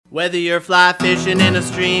Whether you're fly fishing in a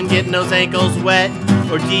stream, getting those ankles wet,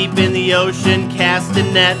 or deep in the ocean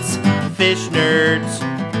casting nets, fish nerds,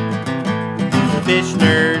 fish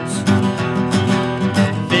nerds,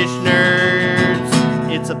 fish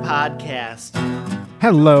nerds, it's a podcast.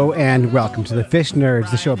 Hello and welcome to the Fish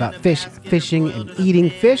Nerds, the show about fish, fishing, and eating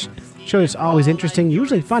fish. The show is always interesting,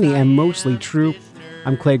 usually funny, and mostly true.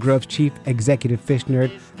 I'm Clay Groves, Chief Executive Fish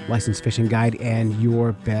Nerd, licensed fishing guide, and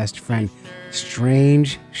your best friend.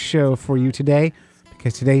 Strange show for you today,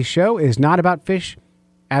 because today's show is not about fish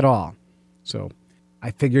at all. So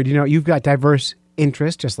I figured, you've got diverse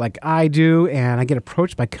interests just like I do, and I get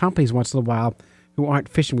approached by companies once in a while who aren't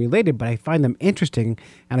fishing related, but I find them interesting,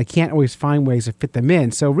 and I can't always find ways to fit them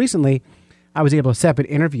in. So recently, I was able to set up an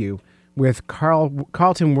interview with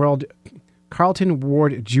Carlton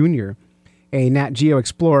Ward Jr., a Nat Geo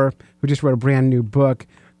explorer who just wrote a brand new book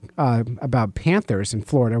about panthers in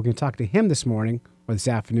Florida. We're going to talk to him this morning or this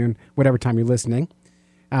afternoon, whatever time you're listening.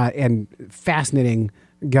 And fascinating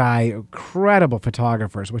guy, incredible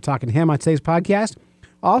photographer. So we're talking to him on today's podcast.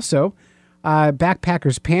 Also,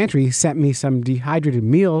 Backpackers Pantry sent me some dehydrated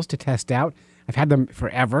meals to test out. I've had them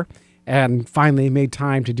forever and finally made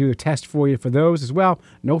time to do a test for you for those as well.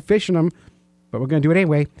 No fish in them, but we're going to do it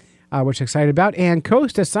anyway, which I'm excited about. And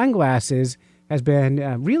COSTA Sunglasses has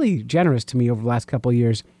been really generous to me over the last couple of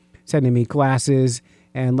years, sending me glasses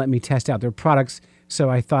and let me test out their products. So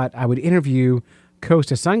I thought I would interview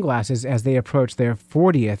COSTA Sunglasses as they approach their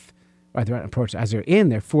 40th, or as they're in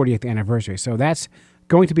their 40th anniversary. So that's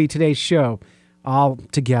going to be today's show, all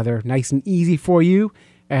together, nice and easy for you.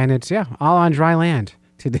 And it's, all on dry land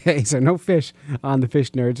today. So no fish on the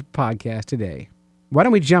Fish Nerds podcast today. Why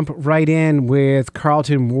don't we jump right in with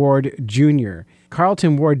Carlton Ward Jr.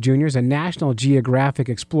 Carlton Ward Jr. is a National Geographic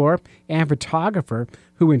explorer and photographer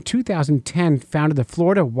who in 2010 founded the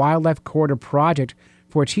Florida Wildlife Corridor Project,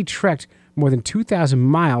 for which he trekked more than 2,000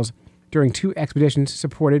 miles during 2 expeditions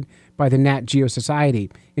supported by the Nat Geo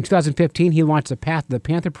Society. In 2015, he launched the Path of the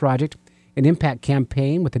Panther Project, an impact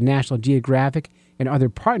campaign with the National Geographic and other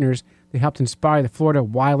partners that helped inspire the Florida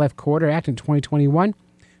Wildlife Corridor Act in 2021.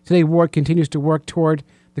 Today, Ward continues to work toward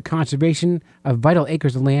the conservation of vital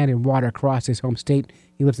acres of land and water across his home state.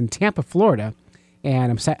 He lives in Tampa, Florida, and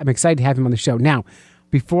I'm excited to have him on the show. Now,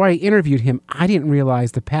 before I interviewed him, I didn't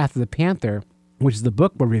realize The Path of the Panther, which is the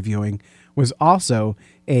book we're reviewing, was also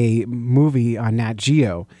a movie on Nat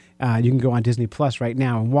Geo. You can go on Disney Plus right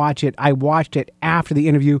now and watch it. I watched it after the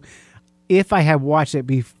interview. If I had watched it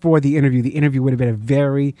before the interview would have been a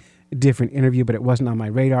very different interview, but it wasn't on my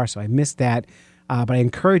radar, so I missed that. But I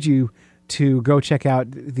encourage you to go check out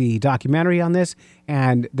the documentary on this,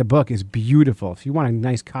 and the book is beautiful. If you want a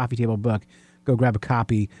nice coffee table book, go grab a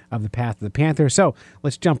copy of The Path of the Panther. So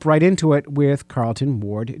let's jump right into it with Carlton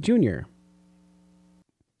Ward Jr.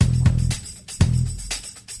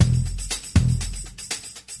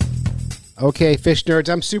 Okay, Fish Nerds,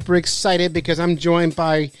 I'm super excited because I'm joined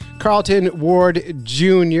by Carlton Ward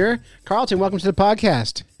Jr. Carlton, welcome to the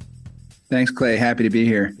podcast. Thanks, Clay. Happy to be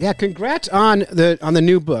here. Yeah, congrats on the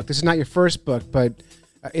new book. This is not your first book, but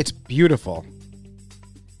it's beautiful.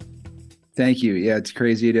 Thank you. Yeah, it's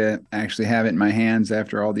crazy to actually have it in my hands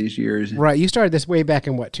after all these years. Right. You started this way back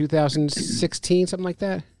in, 2016, something like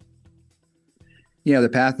that? Yeah, the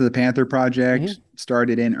Path of the Panther project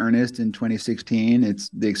started in earnest in 2016. It's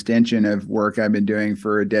the extension of work I've been doing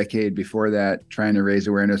for a decade before that, trying to raise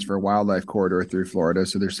awareness for a wildlife corridor through Florida.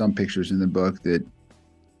 So there's some pictures in the book that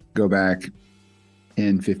go back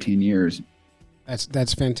 10, 15 years.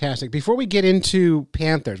 That's fantastic. Before we get into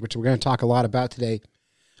panthers, which we're going to talk a lot about today,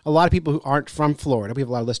 a lot of people who aren't from Florida, we have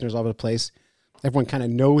a lot of listeners all over the place. Everyone kind of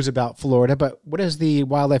knows about Florida, but what is the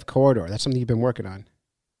wildlife corridor? That's something you've been working on.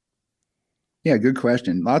 Yeah, good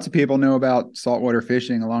question. Lots of people know about saltwater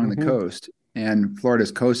fishing along the coast, and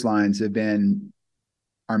Florida's coastlines have been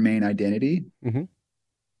our main identity.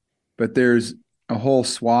 But there's a whole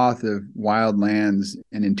swath of wild lands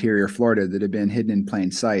in interior Florida that have been hidden in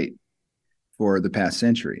plain sight for the past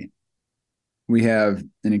century. We have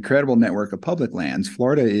an incredible network of public lands.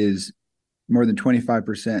 Florida is more than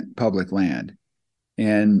 25% public land,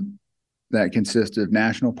 and that consists of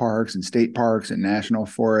national parks and state parks and national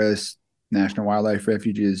forests, national wildlife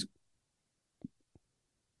refuges,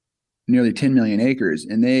 nearly 10 million acres,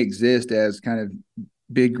 and they exist as kind of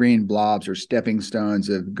big green blobs or stepping stones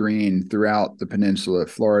of green throughout the peninsula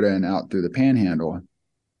of Florida and out through the Panhandle.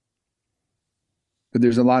 But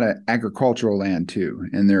there's a lot of agricultural land too,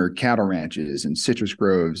 and there are cattle ranches and citrus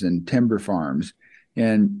groves and timber farms,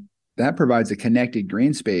 and that provides a connected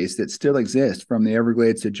green space that still exists from the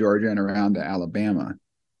Everglades to Georgia and around to Alabama.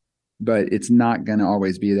 but it's not going to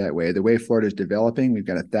always be that way. The way Florida is developing, we've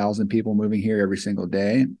got 1,000 people moving here every single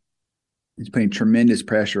day. It's putting tremendous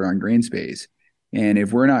pressure on green space. And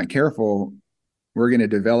if we're not careful, we're going to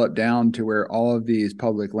develop down to where all of these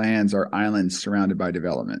public lands are islands surrounded by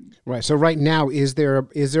development. Right. So right now, is there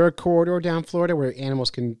a corridor down Florida where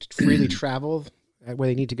animals can freely travel where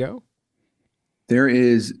they need to go? There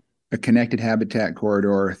is a connected habitat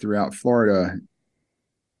corridor throughout Florida.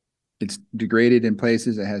 It's degraded in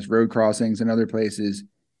places. It has road crossings in other places,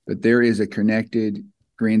 but there is a connected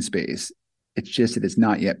green space. It's just that it's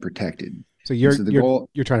not yet protected. So you're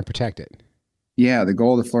trying to protect it. Yeah, the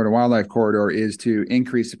goal of the Florida Wildlife Corridor is to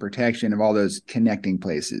increase the protection of all those connecting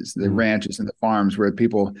places, the ranches and the farms where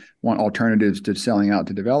people want alternatives to selling out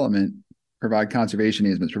to development, provide conservation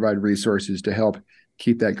easements, provide resources to help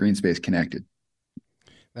keep that green space connected.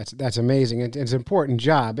 That's amazing. It's an important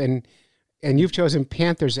job. And you've chosen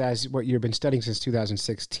panthers as what you've been studying since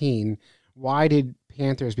 2016. Why did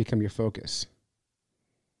panthers become your focus?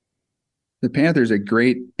 The panther is a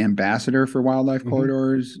great ambassador for wildlife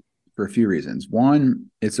corridors for a few reasons. One,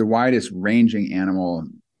 it's the widest ranging animal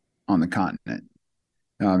on the continent.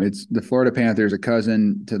 It's the Florida panther is a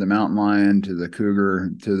cousin to the mountain lion, to the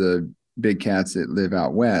cougar, to the big cats that live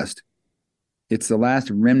out west. It's the last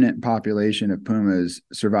remnant population of pumas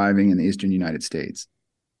surviving in the eastern United States.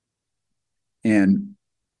 And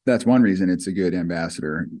that's one reason it's a good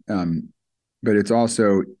ambassador. But it's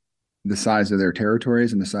also the size of their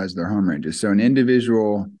territories and the size of their home ranges. So an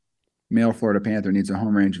individual male Florida panther needs a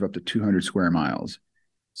home range of up to 200 square miles.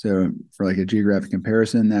 So for like a geographic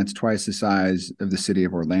comparison, that's twice the size of the city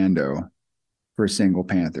of Orlando for a single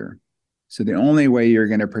panther. So the only way you're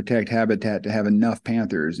going to protect habitat to have enough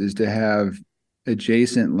panthers is to have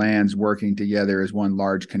adjacent lands working together as one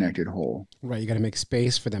large connected whole. Right. You got to make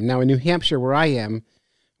space for them. Now in New Hampshire, where I am,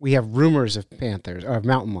 we have rumors of panthers or of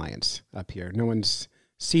mountain lions up here. No one's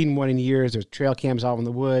seen one in years. There's trail cams all in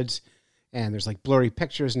the woods. And there's like blurry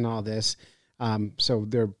pictures and all this. So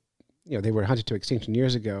they were hunted to extinction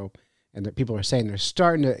years ago, and that people are saying they're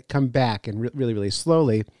starting to come back and really, really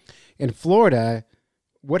slowly. In Florida,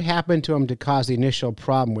 what happened to them to cause the initial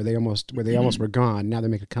problem where they almost were gone? Now they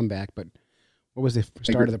make a comeback, but what was the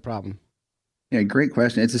start of the problem? Yeah, great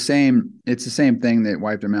question. It's the same thing that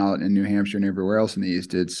wiped them out in New Hampshire and everywhere else in the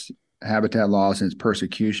East. It's habitat loss and it's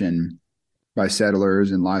persecution by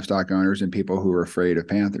settlers and livestock owners and people who were afraid of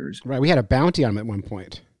panthers. Right. We had a bounty on them at one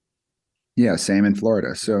point. Yeah, same in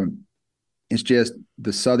Florida. So it's just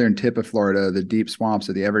the southern tip of Florida, the deep swamps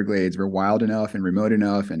of the Everglades were wild enough and remote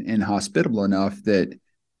enough and inhospitable enough that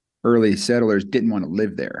early settlers didn't want to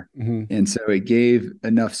live there. And so it gave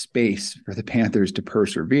enough space for the panthers to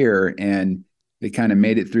persevere, and they kind of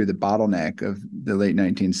made it through the bottleneck of the late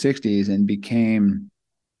 1960s and became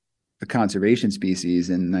a conservation species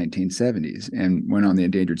in the 1970s and went on the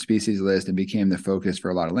endangered species list and became the focus for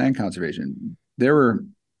a lot of land conservation. There were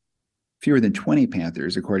fewer than 20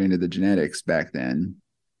 panthers, according to the genetics back then,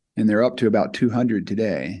 and they're up to about 200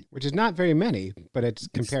 today. Which is not very many, but it's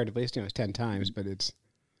comparatively, it's 10 times, but it's...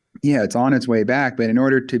 Yeah, it's on its way back, but in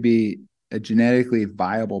order to be a genetically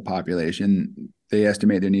viable population, they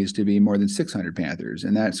estimate there needs to be more than 600 panthers,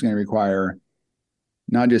 and that's going to require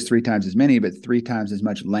not just 3 times as many, but 3 times as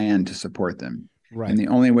much land to support them. Right. And the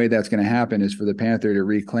only way that's going to happen is for the panther to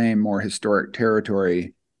reclaim more historic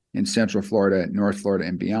territory in Central Florida, North Florida,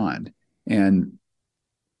 and beyond. And,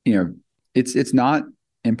 it's not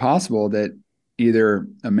impossible that either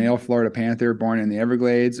a male Florida panther born in the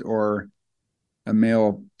Everglades or a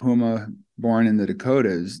male puma born in the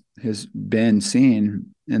Dakotas has been seen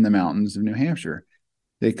in the mountains of New Hampshire.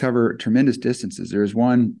 They cover tremendous distances. There's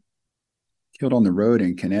one killed on the road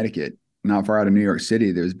in Connecticut, not far out of New York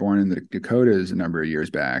City, that was born in the Dakotas a number of years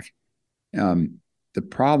back. The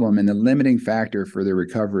problem and the limiting factor for the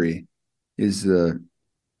recovery is the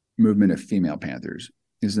movement of female panthers.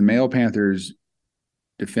 Is the male panthers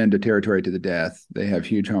defend a territory to the death. They have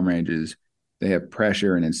huge home ranges. They have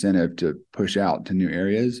pressure and incentive to push out to new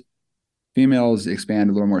areas. Females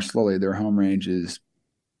expand a little more slowly. Their home range is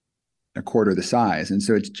a quarter the size. And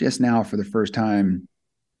so it's just now for the first time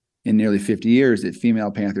in nearly 50 years that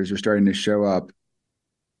female panthers are starting to show up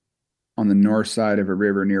on the north side of a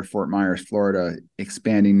river near Fort Myers, Florida,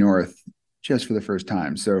 expanding north just for the first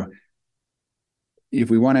time. So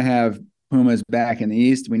if we want to have pumas back in the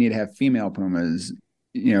east, we need to have female pumas,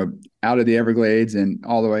 out of the Everglades and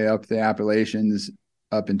all the way up the Appalachians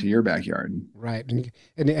up into your backyard. Right.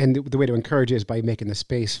 And the way to encourage it is by making the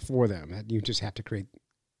space for them. You just have to create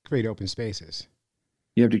open spaces.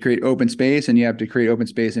 You have to create open space, and you have to create open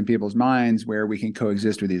space in people's minds where we can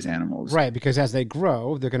coexist with these animals. Right, because as they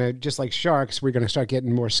grow, they're going to, just like sharks, we're going to start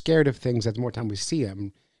getting more scared of things as more time we see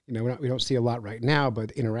them. You know, we don't see a lot right now,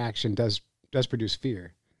 but interaction does produce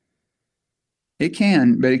fear. It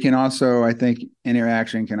can, but it can also, I think,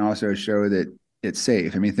 interaction can also show that it's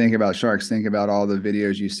safe. I mean, think about sharks. Think about all the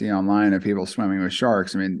videos you see online of people swimming with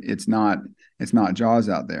sharks. I mean, it's not Jaws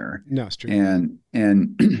out there. No, it's true.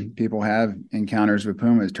 And people have encounters with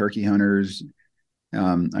pumas, turkey hunters.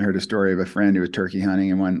 I heard a story of a friend who was turkey hunting,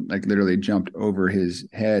 and one like literally jumped over his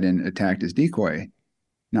head and attacked his decoy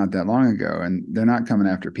not that long ago. And they're not coming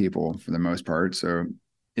after people for the most part. So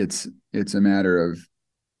it's a matter of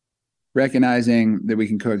recognizing that we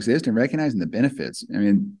can coexist and recognizing the benefits. I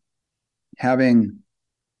mean, having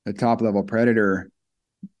a top level predator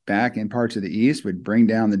back in parts of the East would bring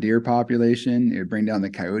down the deer population. It would bring down the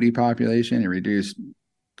coyote population. It reduced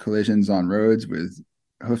collisions on roads with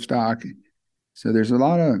hoof stock. So there's a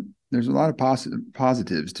lot of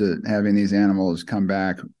positives to having these animals come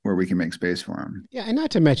back where we can make space for them. Yeah, and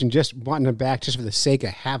not to mention just wanting them back just for the sake of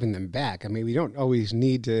having them back. I mean, we don't always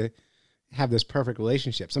need to have this perfect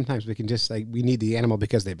relationship. Sometimes we can just like, we need the animal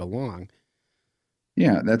because they belong.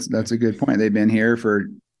 Yeah, that's a good point. They've been here for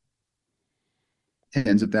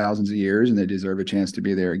tens of thousands of years, and they deserve a chance to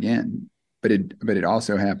be there again. But it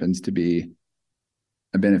also happens to be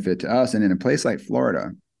a benefit to us. And in a place like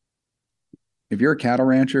Florida, if you're a cattle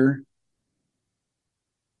rancher,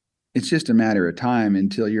 it's just a matter of time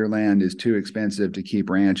until your land is too expensive to keep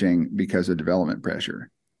ranching because of development pressure.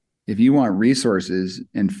 If you want resources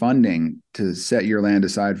and funding to set your land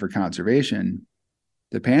aside for conservation,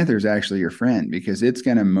 the panther is actually your friend, because it's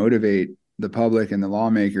going to motivate the public and the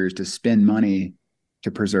lawmakers to spend money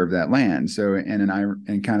to preserve that land. So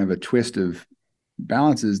in kind of a twist of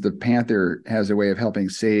balances, the panther has a way of helping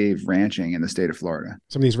save ranching in the state of Florida.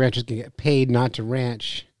 Some of these ranchers can get paid not to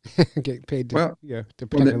ranch, get paid to, to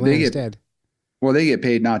protect their land instead. Well, they get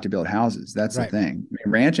paid not to build houses. That's right. The thing. I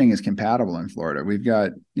mean, ranching is compatible in Florida. We've got,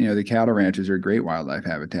 the cattle ranches are a great wildlife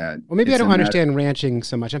habitat. Well, maybe I don't understand ranching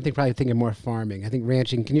so much. I'm probably thinking more farming. I think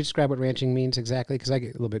ranching, can you describe what ranching means exactly? Because I get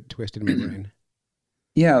a little bit twisted in my brain.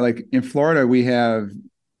 Yeah, like in Florida, we have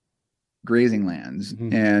grazing lands,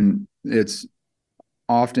 and it's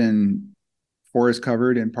often forest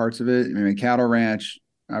covered in parts of it. I mean, a cattle ranch,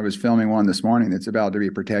 I was filming one this morning that's about to be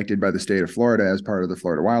protected by the state of Florida as part of the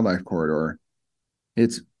Florida Wildlife Corridor.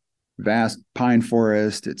 It's vast pine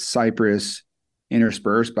forest, it's cypress,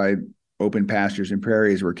 interspersed by open pastures and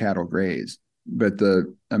prairies where cattle graze. But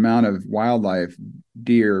the amount of wildlife,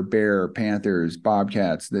 deer, bear, panthers,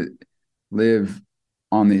 bobcats that live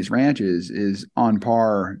on these ranches is on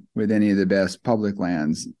par with any of the best public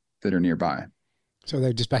lands that are nearby. So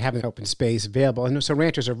they're just by having open space available. And so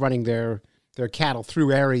ranchers are running their cattle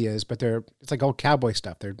through areas, but it's like old cowboy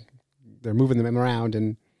stuff. They're moving them around,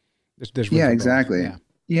 and there's yeah, exactly.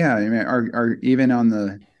 Yeah. I mean, our even on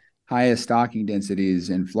the highest stocking densities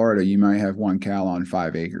in Florida, you might have one cow on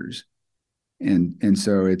 5 acres. And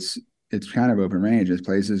so it's kind of open range. It's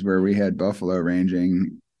places where we had buffalo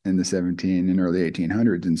ranging in the 17 and early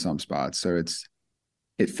 1800s in some spots. So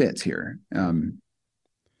it fits here.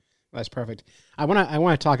 That's perfect. I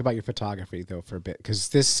want to talk about your photography though for a bit, because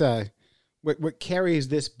this what carries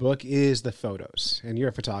this book is the photos, and you're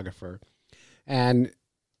a photographer, and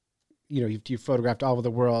you've photographed all over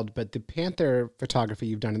the world, but the panther photography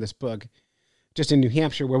you've done in this book, just in New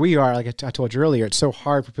Hampshire where we are, like I told you earlier, it's so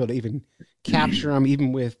hard for people to even capture them,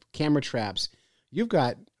 even with camera traps. You've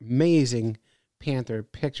got amazing panther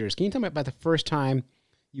pictures. Can you tell me about the first time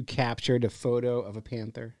you captured a photo of a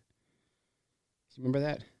panther? Do you remember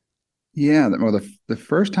that? Yeah. Well, the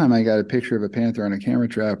first time I got a picture of a panther on a camera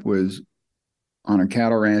trap was on a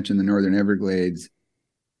cattle ranch in the Northern Everglades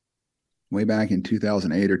way back in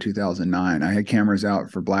 2008 or 2009. I had cameras out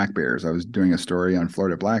for black bears. I was doing a story on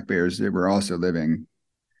Florida black bears that were also living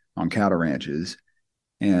on cattle ranches.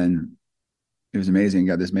 And it was amazing.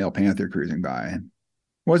 Got this male panther cruising by. It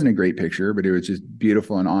wasn't a great picture, but it was just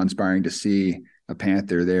beautiful and awe-inspiring to see a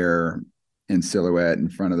panther there in silhouette in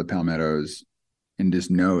front of the palmettos and just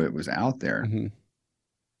know it was out there. Mm-hmm.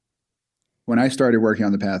 When I started working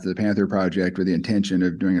on the Path of the Panther project with the intention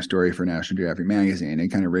of doing a story for National Geographic magazine, it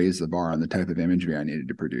kind of raised the bar on the type of imagery I needed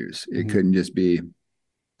to produce. Mm-hmm. It couldn't just be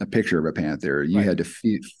a picture of a panther. You had to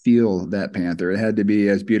feel that panther. It had to be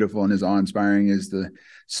as beautiful and as awe-inspiring as the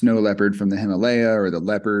snow leopard from the Himalaya, or the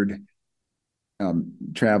leopard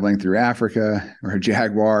traveling through Africa, or a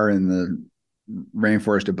jaguar in the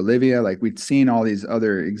rainforest of Bolivia. Like, we'd seen all these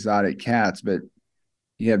other exotic cats, but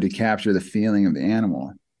you have to capture the feeling of the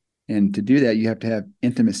animal. And to do that, you have to have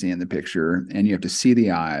intimacy in the picture, and you have to see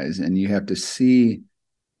the eyes, and you have to see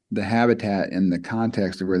the habitat and the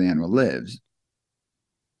context of where the animal lives.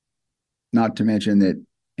 Not to mention that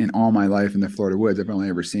in all my life in the Florida woods, I've only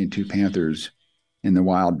ever seen 2 panthers in the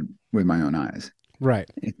wild with my own eyes. Right.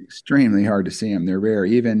 It's extremely hard to see them. They're rare.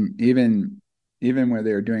 Even where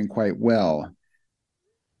they're doing quite well,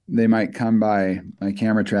 they might come by my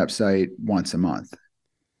camera trap site once a month,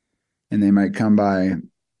 and they might come by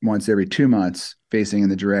once every 2 months facing in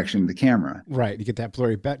the direction of the camera. Right. You get that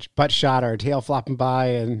blurry butt shot or tail flopping by,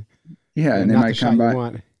 and and they might come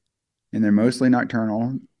by, and they're mostly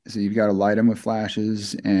nocturnal. So you've got to light them with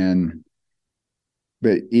flashes,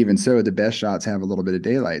 but even so, the best shots have a little bit of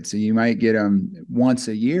daylight. So you might get them once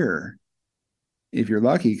a year, if you're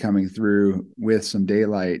lucky, coming through with some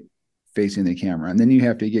daylight facing the camera. And then you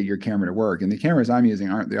have to get your camera to work. And the cameras I'm using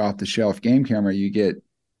aren't the off-the-shelf game camera you get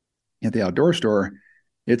at the outdoor store.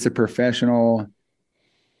 It's a professional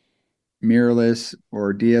mirrorless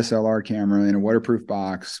or DSLR camera in a waterproof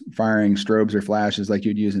box, firing strobes or flashes like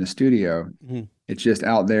you'd use in a studio. Mm-hmm. It's just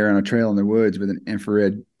out there on a trail in the woods with an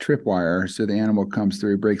infrared tripwire. So the animal comes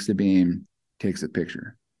through, breaks the beam, takes a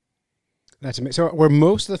picture. That's amazing. So were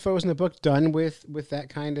most of the photos in the book done with that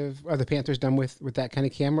kind of, are the panthers done with that kind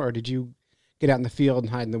of camera, or did you get out in the field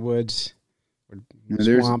and hide in the woods or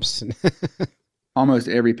swamps? Almost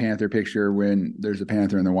every panther picture when there's a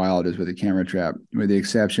panther in the wild is with a camera trap, with the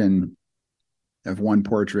exception of one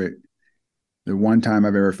portrait. The one time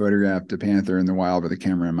I've ever photographed a panther in the wild with a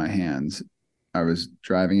camera in my hands, I was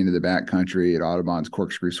driving into the back country at Audubon's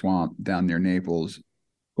Corkscrew Swamp down near Naples,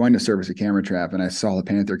 going to service a camera trap, and I saw the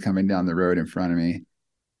panther coming down the road in front of me.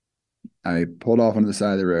 I pulled off onto the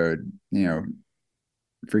side of the road,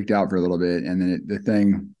 freaked out for a little bit, and then the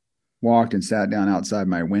thing walked and sat down outside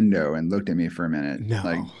my window and looked at me for a minute,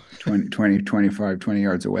 like 20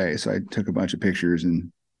 yards away. So I took a bunch of pictures, and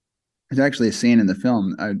there's actually a scene in the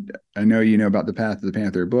film. I know you know about the Path of the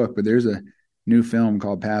Panther book, but there's a new film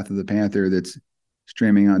called Path of the Panther that's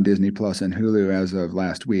streaming on Disney Plus and Hulu as of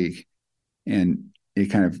last week. And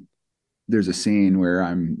there's a scene where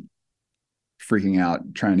I'm freaking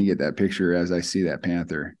out trying to get that picture as I see that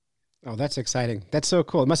panther. Oh, that's exciting. That's so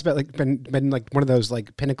cool. It must have been like one of those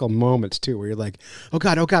like pinnacle moments too, where you're like, oh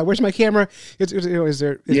God, is my camera? Is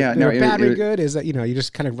there a battery good? Is that, you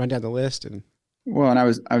just kind of run down the list and. Well, and I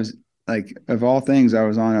was like, of all things, I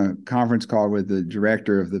was on a conference call with the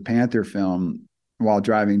director of the Panther film while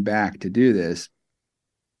driving back to do this.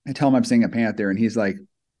 I tell him I'm seeing a panther, and he's like,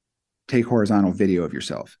 take horizontal video of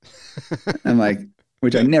yourself. I'm like,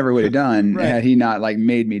 which I never would have done had he not like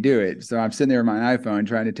made me do it. So I'm sitting there with my iPhone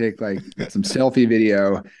trying to take like some selfie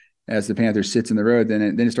video as the panther sits in the road.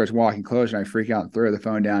 Then it starts walking closer, and I freak out and throw the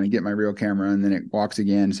phone down and get my real camera, and then it walks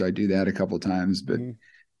again. So I do that a couple of times, but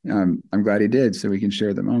I'm glad he did, so we can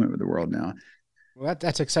share the moment with the world now. Well,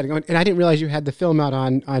 that's exciting. And I didn't realize you had the film out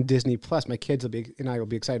on Disney Plus. My kids and I will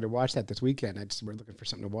be excited to watch that this weekend. We're looking for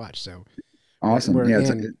something to watch. So awesome.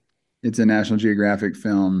 It's a National Geographic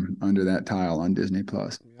film under that tile on Disney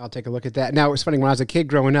Plus. I'll take a look at that. Now, it was funny, when I was a kid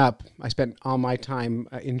growing up, I spent all my time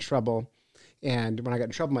in trouble. And when I got in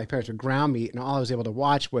trouble, my parents would ground me, and all I was able to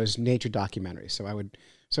watch was nature documentaries.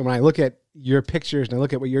 So when I look at your pictures and I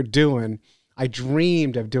look at what you're doing, I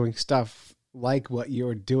dreamed of doing stuff like what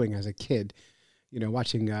you're doing as a kid.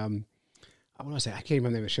 Watching, I want to say, I can't remember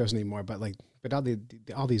the name of the shows anymore, but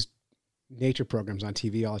all these nature programs on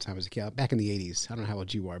TV all the time as a kid, back in the 80s. I don't know how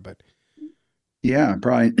old you are, but. Yeah,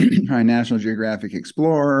 probably National Geographic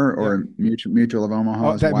Explorer or Mutual of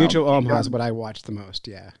Omaha. Mutual of Omaha is what I watched the most.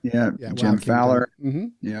 Yeah. Jim Fowler. Mm-hmm.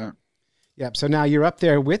 Yeah. So now you're up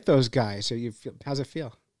there with those guys. So how's it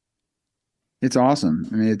feel? It's awesome.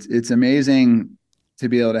 I mean, it's amazing to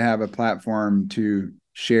be able to have a platform to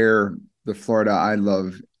share the Florida I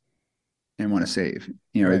love and want to save.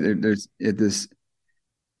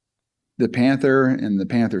 The Panther and the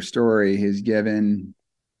Panther story has given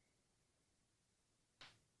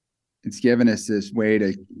us this way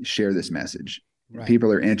to share this message. Right.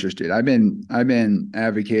 People are interested. I've been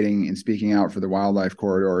advocating and speaking out for the wildlife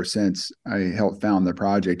corridor since I helped found the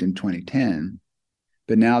project in 2010.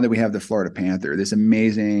 But now that we have the Florida Panther, this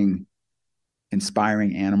amazing,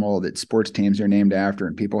 inspiring animal that sports teams are named after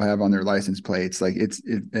and people have on their license plates, like it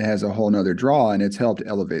has a whole nother draw, and it's helped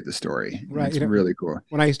elevate the story. Right. It's really cool.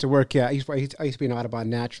 When I used to work, I used to be an Audubon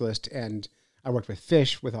naturalist, and I worked with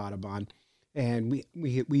fish with Audubon, and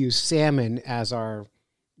we use salmon as our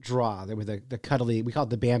draw. They were the cuddly, we call it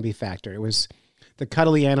the Bambi factor. It was the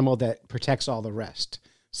cuddly animal that protects all the rest.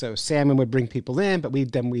 So salmon would bring people in, but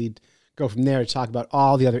we'd go from there to talk about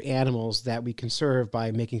all the other animals that we conserve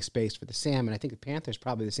by making space for the salmon. I think the panther is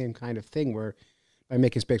probably the same kind of thing, where by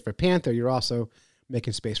making space for a panther, you're also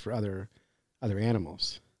making space for other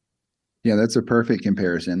animals. Yeah, that's a perfect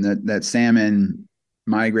comparison. That salmon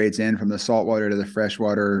migrates in from the saltwater to the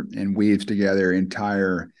freshwater and weaves together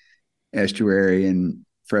entire estuary and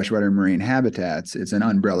freshwater marine habitats. It's an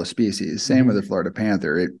umbrella species. Same with the Florida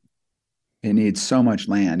panther. It needs so much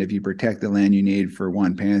land. If you protect the land you need for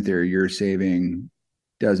one panther, you're saving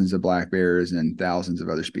dozens of black bears and thousands of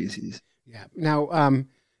other species. Yeah. Now,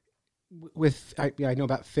 I know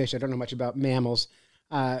about fish. I don't know much about mammals.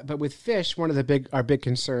 But with fish, one of our big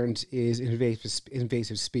concerns is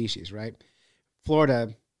invasive species, right?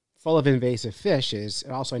 Florida, full of invasive fishes.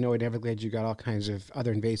 And also, I know in Everglades, you got all kinds of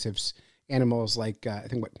other invasive animals, like I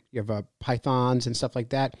think you have pythons and stuff like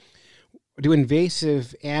that. Do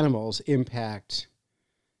invasive animals impact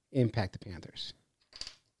the panthers?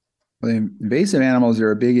 Well, invasive animals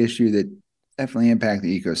are a big issue that definitely impact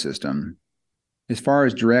the ecosystem. As far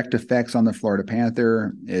as direct effects on the Florida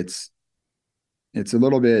panther, it's a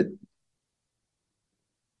little bit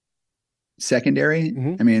secondary.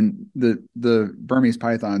 I mean, the Burmese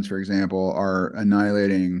pythons, for example, are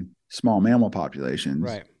annihilating small mammal populations.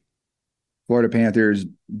 Right. Florida panthers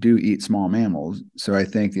do eat small mammals, so I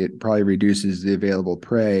think it probably reduces the available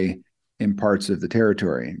prey in parts of the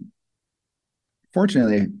territory.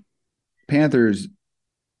 Fortunately, panthers,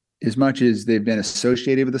 as much as they've been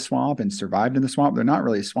associated with the swamp and survived in the swamp, they're not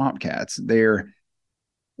really swamp cats. They're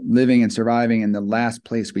living and surviving in the last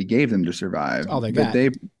place we gave them to survive. That's all they got.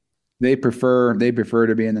 But they prefer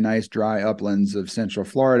to be in the nice dry uplands of Central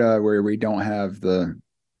Florida, where we don't have the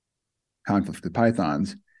conflict with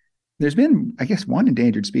pythons. There's been, I guess, one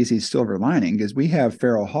endangered species silver lining, because we have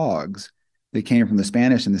feral hogs that came from the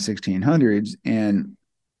Spanish in the 1600s, and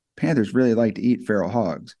panthers really like to eat feral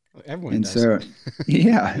hogs. Everyone does. So,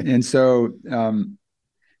 yeah. And so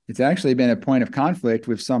it's actually been a point of conflict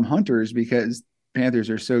with some hunters, because panthers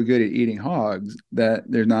are so good at eating hogs that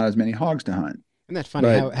there's not as many hogs to hunt. Isn't that funny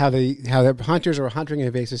how the hunters are hunting an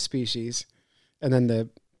invasive species, and then the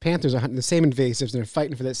panthers are hunting the same invasives, and they're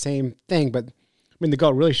fighting for that same thing, but I mean, the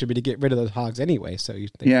goal really should be to get rid of those hogs anyway. So you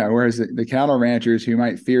think, yeah. Whereas the cattle ranchers who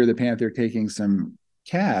might fear the panther taking some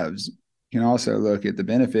calves can also look at the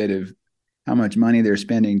benefit of how much money they're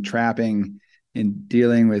spending trapping and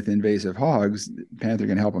dealing with invasive hogs. The panther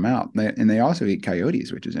can help them out. And they also eat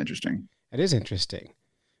coyotes, which is interesting. It is interesting.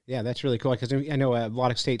 Yeah, that's really cool, because I know a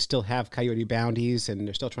lot of states still have coyote bounties, and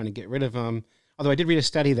they're still trying to get rid of them. Although I did read a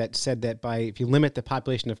study that said that if you limit the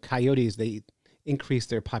population of coyotes, they increase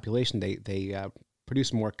their population. They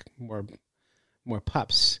produce more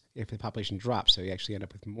pups if the population drops, so you actually end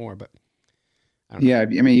up with more. But I don't know.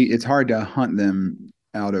 I mean, it's hard to hunt them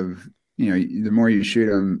out of, the more you shoot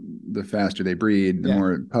them, the faster they breed, the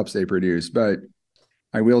more pups they produce. But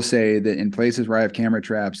I will say that in places where I have camera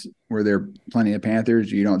traps, where there are plenty of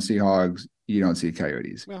panthers, you don't see hogs, you don't see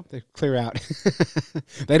coyotes. Well, they clear out.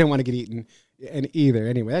 They don't want to get eaten either.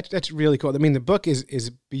 Anyway, that's really cool. I mean, the book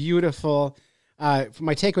is beautiful.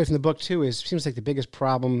 My takeaway from the book too is, it seems like the biggest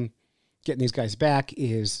problem getting these guys back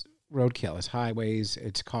is roadkill. It's highways,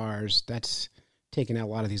 it's cars. That's taking a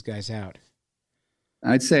lot of these guys out.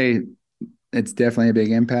 I'd say it's definitely a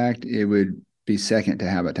big impact. It would be second to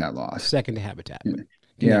habitat loss. Second to habitat.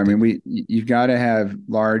 Yeah, I mean, you've got to have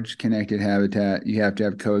large connected habitat. You have to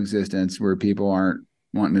have coexistence where people aren't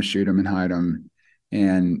wanting to shoot them and hide them,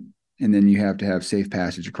 and then you have to have safe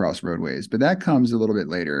passage across roadways. But that comes a little bit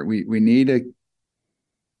later. We need to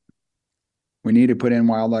put in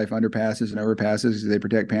wildlife underpasses and overpasses, because they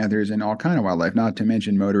protect panthers and all kind of wildlife, not to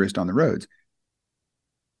mention motorists on the roads.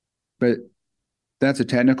 But that's a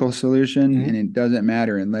technical solution, and it doesn't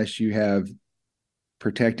matter unless you have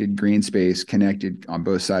protected green space connected on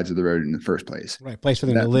both sides of the road in the first place. Right, place for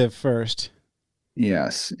them to live first.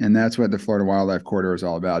 Yes, and that's what the Florida Wildlife Corridor is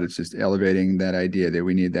all about. It's just elevating that idea that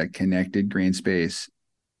we need that connected green space.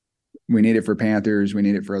 We need it for panthers. We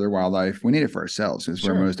need it for other wildlife. We need it for ourselves. It's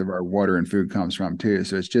where most of our water and food comes from too.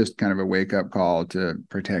 So it's just kind of a wake-up call to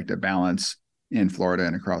protect a balance in Florida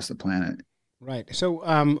and across the planet. Right. So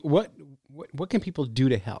what can people do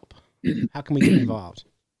to help? How can we get involved?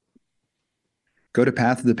 Go to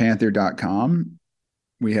pathofthepanther.com.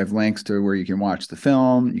 We have links to where you can watch the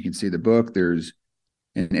film. You can see the book. There's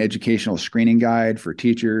an educational screening guide for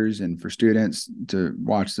teachers and for students to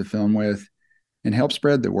watch the film with, and help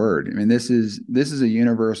spread the word. I mean, this is a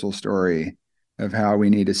universal story of how we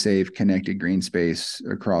need to save connected green space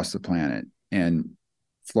across the planet. And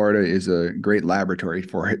Florida is a great laboratory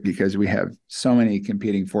for it, because we have so many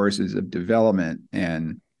competing forces of development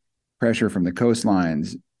and pressure from the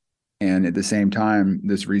coastlines And at the same time,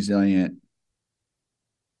 this resilient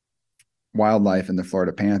wildlife in the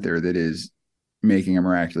Florida panther that is making a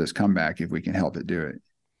miraculous comeback if we can help it do it.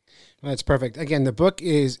 Well, that's perfect. Again, the book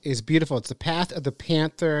is beautiful. It's The Path of the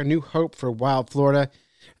Panther, New Hope for Wild Florida.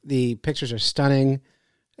 The pictures are stunning.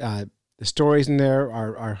 The stories in there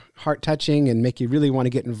are heart-touching and make you really want to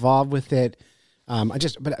get involved with it.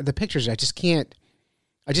 But the pictures, I just keep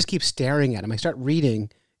staring at them. I start reading,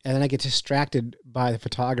 and then I get distracted by the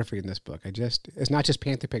photography in this book. It's not just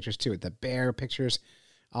panther pictures too. The bear pictures,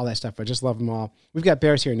 all that stuff. I just love them all. We've got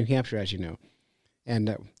bears here in New Hampshire, as you know,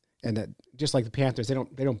 and just like the panthers, they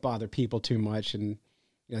don't bother people too much, and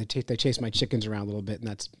they chase my chickens around a little bit, and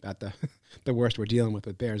that's about the worst we're dealing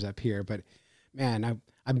with bears up here. But man,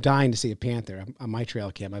 I'm dying to see a panther on my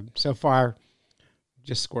trail cam. I'm so far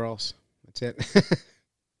just squirrels. That's it.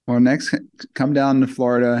 Well, next, come down to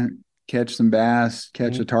Florida, catch some bass,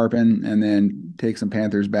 catch a tarpon, and then take some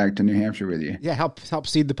panthers back to New Hampshire with you. Yeah, help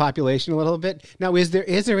seed the population a little bit. Now, is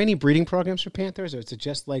there any breeding programs for panthers, or is it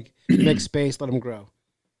just like make space, let them grow?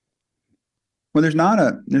 Well, there's not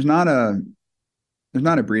a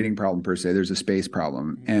breeding problem per se. There's a space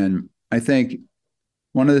problem. And I think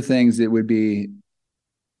one of the things that would be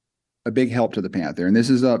a big help to the panther, and this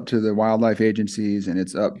is up to the wildlife agencies and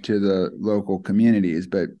it's up to the local communities,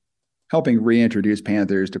 but helping reintroduce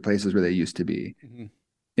panthers to places where they used to be. Mm-hmm.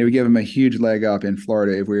 It would give them a huge leg up in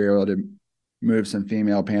Florida if we were able to move some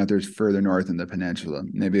female panthers further north in the peninsula,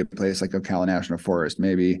 maybe a place like Ocala National Forest,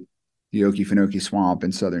 maybe the Okefenokee Swamp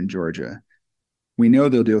in southern Georgia. We know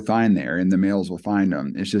they'll do fine there and the males will find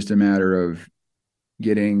them. It's just a matter of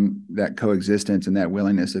getting that coexistence and that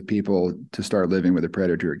willingness of people to start living with a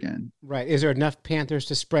predator again. Right. Is there enough panthers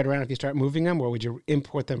to spread around if you start moving them, or would you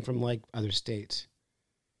import them from like other states?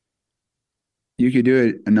 You could do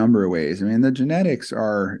it a number of ways. I mean, the genetics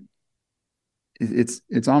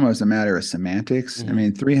it's almost a matter of semantics. Mm-hmm. I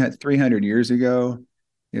mean, 300 years ago,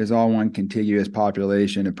 it was all one contiguous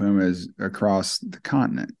population of pumas across the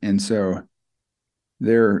continent. And so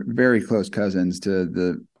they're very close cousins to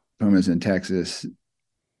the pumas in Texas,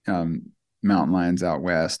 mountain lions out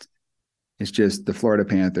west. It's just the Florida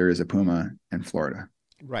panther is a puma in Florida.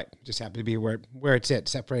 Right. Just happened to be where it's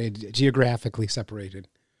separated, geographically separated.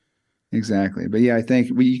 Exactly. But yeah, I think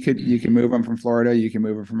you can move them from Florida, you can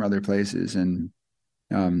move them from other places. And,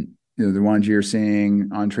 the ones you're seeing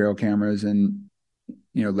on trail cameras and,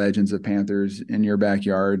 legends of panthers in your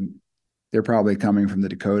backyard, they're probably coming from the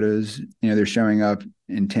Dakotas. They're showing up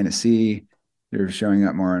in Tennessee. They're showing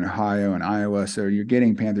up more in Ohio and Iowa. So you're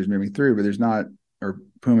getting panthers moving through, or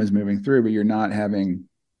pumas moving through, but you're not having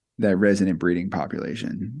that resident breeding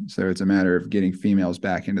population. So it's a matter of getting females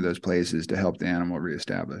back into those places to help the animal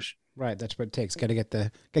reestablish. Right. That's what it takes. Got to get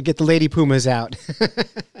the lady pumas out.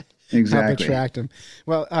 Exactly. Help attract them.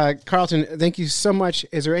 Well, Carlton, thank you so much.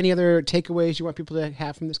 Is there any other takeaways you want people to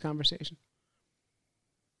have from this conversation?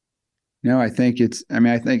 No, I think it's a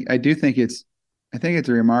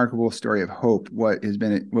remarkable story of hope, what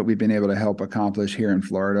we've been able to help accomplish here in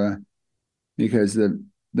Florida, because the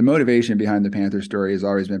motivation behind the Panther story has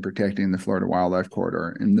always been protecting the Florida Wildlife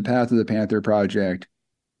Corridor. And the Path of the Panther project,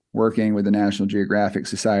 working with the National Geographic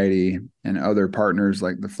Society and other partners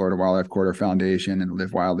like the Florida Wildlife Corridor Foundation and the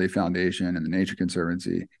Live Wildly Foundation and the Nature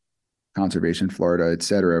Conservancy, Conservation Florida, et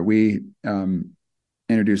cetera, we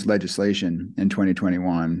introduced legislation in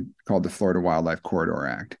 2021 called the Florida Wildlife Corridor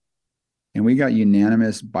Act. And we got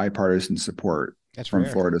unanimous bipartisan support from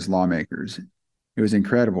Florida's lawmakers. It was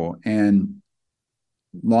incredible. And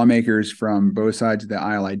lawmakers from both sides of the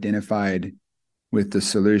aisle identified with the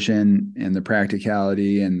solution and the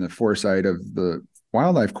practicality and the foresight of the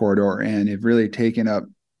wildlife corridor, and have really taken up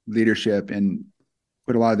leadership and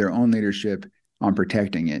put a lot of their own leadership on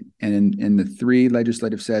protecting it. And in the 3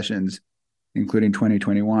 legislative sessions, including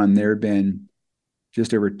 2021, there have been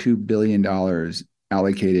just over $2 billion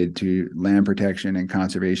allocated to land protection and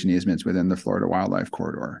conservation easements within the Florida Wildlife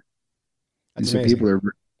Corridor. That's amazing. So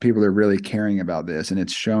people are really caring about this, and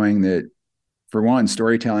it's showing that, for one,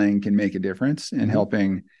 storytelling can make a difference in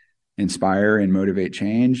helping inspire and motivate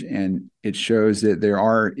change, and it shows that there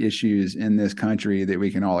are issues in this country that we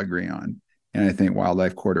can all agree on. And I think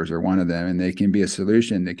wildlife corridors are one of them, and they can be a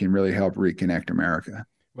solution that can really help reconnect America.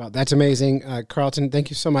 Well, that's amazing. Carlton, thank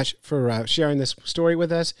you so much for sharing this story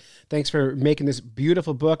with us. Thanks for making this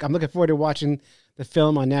beautiful book. I'm looking forward to watching the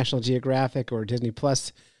film on National Geographic or Disney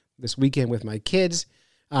Plus this weekend with my kids.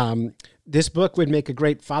 This book would make a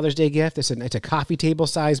great Father's Day gift. It's a coffee table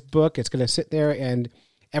sized book. It's going to sit there and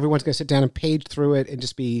everyone's going to sit down and page through it and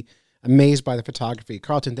just be amazed by the photography.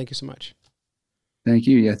 Carlton, thank you so much. Thank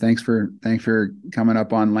you. Yeah, thanks for coming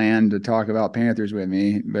up on land to talk about panthers with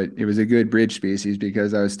me. But it was a good bridge species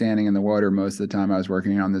because I was standing in the water most of the time I was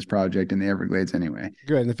working on this project in the Everglades anyway.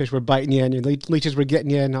 Good. And the fish were biting you and your leeches were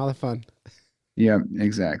getting you and all the fun. Yeah,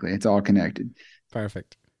 exactly. It's all connected.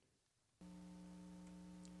 Perfect.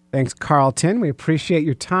 Thanks, Carlton. We appreciate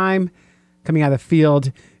your time coming out of the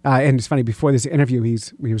field. And it's funny, before this interview,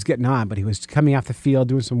 he was getting on, but he was coming off the field,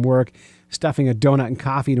 doing some work, stuffing a donut and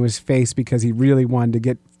coffee into his face because he really wanted to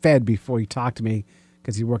get fed before he talked to me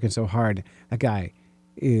because he's working so hard. That guy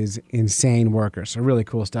is insane worker. So really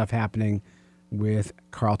cool stuff happening with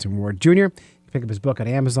Carlton Ward Jr. You can pick up his book on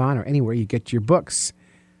Amazon or anywhere you get your books.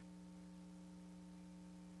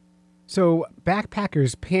 So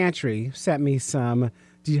Backpackers Pantry sent me some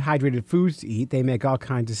dehydrated foods to eat. They make all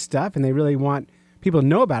kinds of stuff, and they really want people to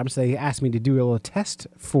know about them, so they asked me to do a little test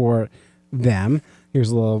for them.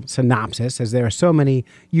 Here's a little synopsis. As there are so many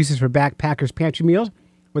uses for Backpackers Pantry meals,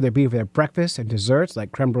 whether it be for their breakfast and desserts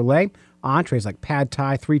like creme brulee, entrees like pad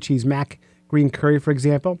thai, 3-cheese mac, green curry, for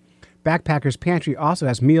example. Backpackers Pantry also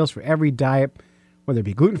has meals for every diet, whether it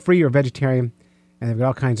be gluten-free or vegetarian, and they've got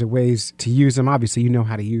all kinds of ways to use them. Obviously, you know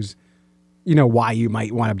how to use, you know why you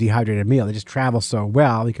might want a dehydrated meal. They just travel so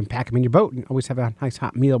well. You can pack them in your boat and always have a nice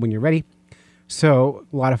hot meal when you're ready. So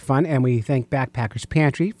a lot of fun, and we thank Backpackers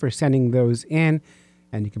Pantry for sending those in.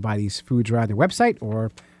 And you can buy these foods right on their website,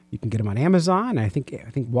 or you can get them on Amazon. I think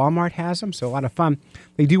Walmart has them, so a lot of fun.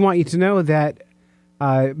 They do want you to know that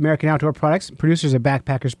American Outdoor Products, producers of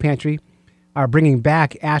Backpackers Pantry, are bringing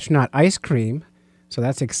back astronaut ice cream. So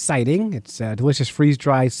that's exciting. It's delicious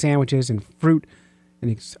freeze-dried sandwiches and fruit, and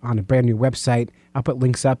it's on a brand new website. I'll put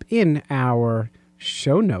links up in our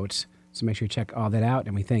show notes. So make sure you check all that out.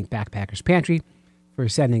 And we thank Backpackers Pantry for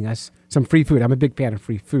sending us some free food. I'm a big fan of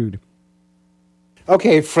free food.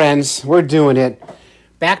 Okay, friends, we're doing it.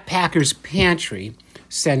 Backpackers Pantry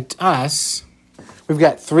sent us, we've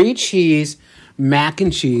got 3-cheese mac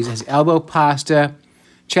and cheese. It has elbow pasta,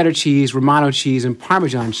 cheddar cheese, Romano cheese, and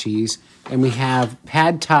Parmesan cheese. And we have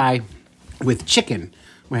pad thai with chicken,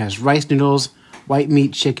 which has rice noodles, white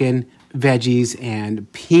meat chicken, veggies,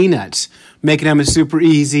 and peanuts. Making them is super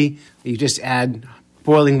easy. You just add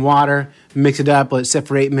boiling water, mix it up, let it sit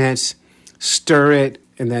for 8 minutes, stir it,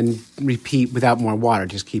 and then repeat without more water.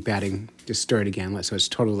 Just keep adding, just stir it again. So it's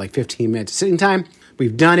total like 15 minutes of sitting time.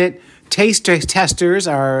 We've done it. Taste testers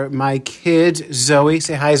are my kids, Zoe.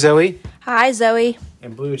 Say hi, Zoe. Hi, Zoe.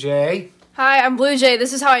 And Blue Jay. Hi, I'm Blue Jay.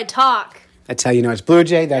 This is how I talk. That's how you know it's Blue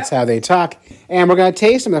Jay. That's how they talk. And we're going to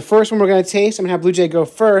taste them. The first one we're going to taste, I'm going to have Blue Jay go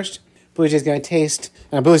first. Blue Jay's going to taste.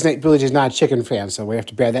 Blue Jay's not a chicken fan, so we have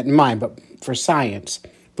to bear that in mind. But for science,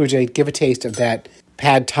 Blue Jay, give a taste of that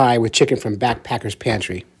pad thai with chicken from Backpackers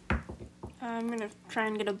Pantry. I'm going to try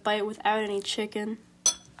and get a bite without any chicken.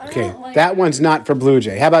 Okay, that one's not for Blue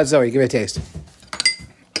Jay. How about Zoe? Give it a taste.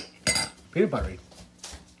 Peanut buttery.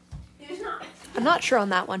 I'm not sure on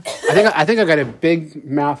that one. I think I got a big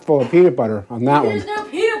mouthful of peanut butter on that one. There's no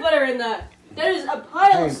peanut butter in that. That is a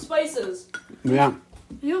pile of spices. Yeah.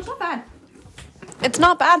 You know, it's not bad. It's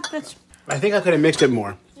not bad. I think I could have mixed it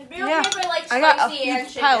more. It'd be okay if I like I got a spicy and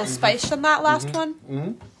huge pile of chicken. spice on that last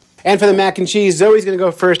one. And for the mac and cheese, Zoe's going to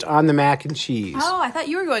go first on the mac and cheese. Oh, I thought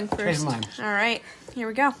you were going first. mine. All right, here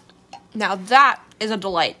we go. Now that is a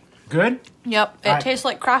delight. Good? Yep, it All right. tastes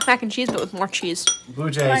like Kraft mac and cheese, but with more cheese. Blue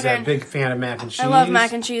Jay's a Okay. big fan of mac and cheese. I love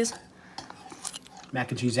mac and cheese. Mac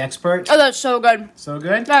and cheese expert. Oh, that's so good. So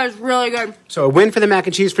good. That is really good. So a win for the mac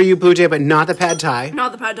and cheese for you, Blue Jay, but not the pad thai.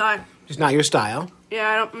 Not the pad thai. Just not your style.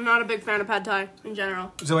 Yeah, I'm not a big fan of pad thai in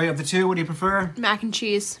general. Zoe, of the two, what do you prefer? Mac and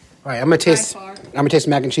cheese. All right, I'm gonna taste. far. I'm gonna taste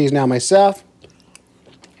mac and cheese now myself.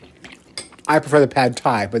 I prefer the pad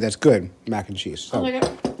thai, but that's good mac and cheese. So I'll take it.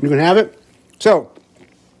 you can have it. So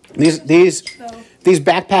these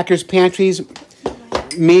Backpackers Pantries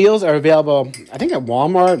meals are available, I think, at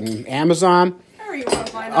Walmart and Amazon, Wherever you want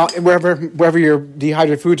to find them. wherever your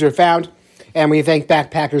dehydrated foods are found. And we thank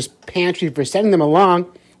Backpackers Pantry for sending them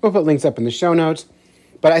along. We'll put links up in the show notes.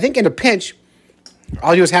 But I think in a pinch,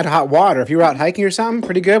 all you do is add hot water. If you were out hiking or something,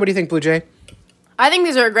 pretty good. What do you think, Blue Jay? I think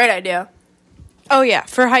these are a great idea. Oh yeah,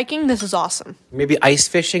 for hiking, this is awesome. Maybe ice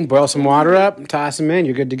fishing, boil some water up, toss them in,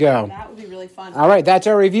 you're good to go. That would be really fun. All right, that's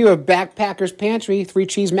our review of Backpackers Pantry,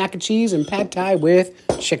 3-cheese mac and cheese and pad thai with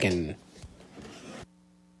chicken.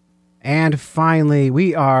 And finally,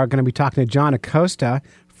 we are going to be talking to John Acosta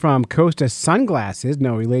from Costa Sunglasses,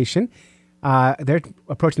 no relation. They're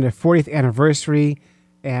approaching their 40th anniversary,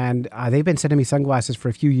 And they've been sending me sunglasses for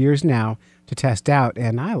a few years now to test out,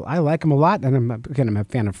 and I like them a lot. And I'm a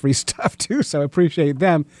fan of free stuff too, so I appreciate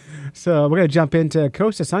them. So we're going to jump into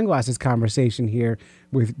Costa Sunglasses conversation here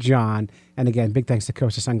with John. And again, big thanks to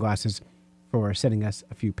Costa Sunglasses for sending us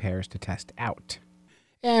a few pairs to test out.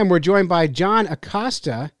 And we're joined by John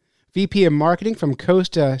Acosta, VP of Marketing from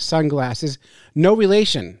Costa Sunglasses. No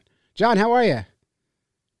relation. John, how are you?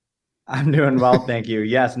 I'm doing well, thank you.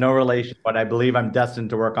 Yes, no relation, but I believe I'm destined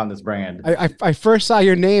to work on this brand. I first saw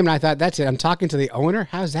your name and I thought, that's it. I'm talking to the owner.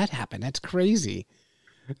 How's that happen? That's crazy.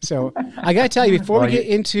 So I got to tell you, before we get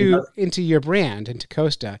into your brand, into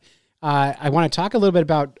Costa, I want to talk a little bit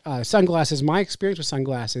about sunglasses, my experience with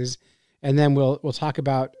sunglasses, and then we'll talk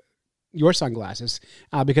about your sunglasses.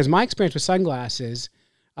 Because my experience with sunglasses,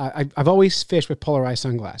 I've always fished with polarized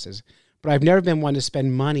sunglasses, but I've never been one to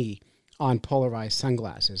spend money on polarized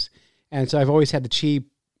sunglasses. And so I've always had the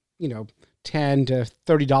cheap, $10 to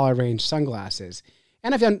 $30 range sunglasses.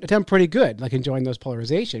 And I've done pretty good, like enjoying those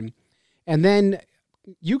polarization. And then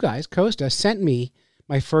you guys, Costa, sent me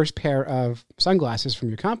my first pair of sunglasses from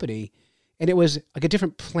your company, and it was like a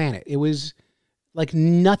different planet. It was like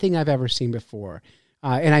nothing I've ever seen before.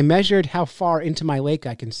 And I measured how far into my lake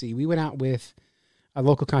I can see. We went out with a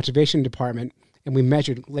local conservation department, and we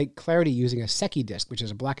measured lake clarity using a Secchi disc, which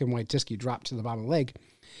is a black and white disc you drop to the bottom of the lake.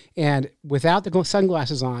 And without the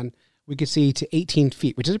sunglasses on, we could see to 18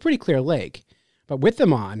 feet, which is a pretty clear lake. But with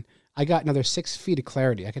them on, I got another 6 feet of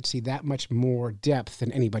clarity. I could see that much more depth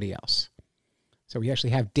than anybody else. So we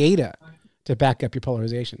actually have data to back up your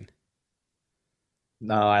polarization.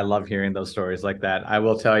 No, I love hearing those stories like that. I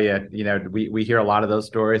will tell you, we hear a lot of those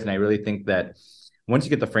stories, and I really think that once you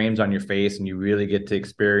get the frames on your face and you really get to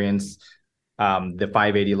experience the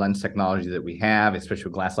 580 lens technology that we have, especially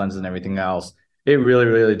with glass lenses and everything else, it really,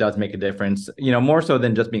 really does make a difference, more so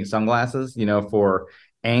than just being sunglasses, for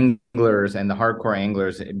anglers and the hardcore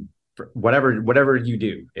anglers, whatever you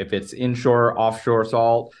do, if it's inshore, offshore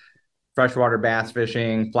salt, freshwater bass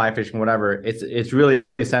fishing, fly fishing, whatever, it's really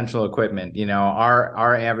essential equipment.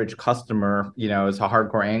 Our average customer, is a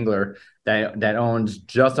hardcore angler that owns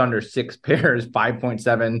just under 6 pairs,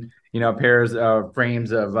 5.7, pairs of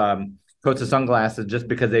frames of Costa sunglasses, just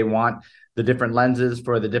because they want the different lenses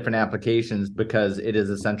for the different applications, because it is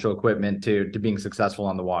essential equipment to being successful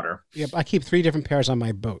on the water. Yep, I keep 3 different pairs on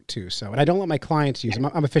my boat too. So, and I don't let my clients use them.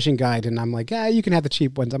 I'm a fishing guide, and I'm like, you can have the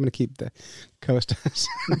cheap ones. I'm going to keep the Costas.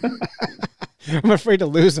 I'm afraid to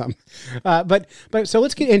lose them. But so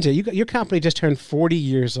let's get into it. Your company just turned 40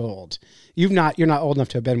 years old. You're not old enough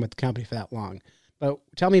to have been with the company for that long. But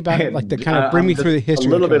tell me about bring me through the history. A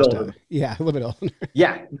little bit Costa. older. Yeah, a little bit older.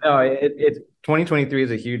 Yeah, no, it's 2023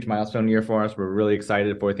 is a huge milestone year for us. We're really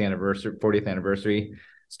excited. 40th anniversary.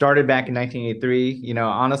 Started back in 1983.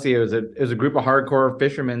 Honestly, it was a group of hardcore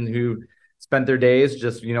fishermen who spent their days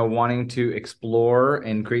just wanting to explore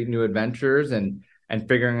and create new adventures and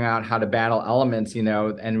figuring out how to battle elements.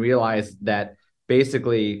 And realize that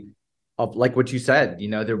basically, like what you said,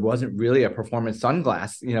 there wasn't really a performance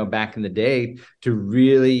sunglass, back in the day to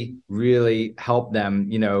really, really help them,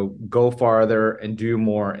 go farther and do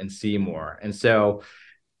more and see more. And so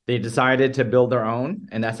they decided to build their own,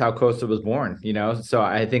 and that's how Costa was born, So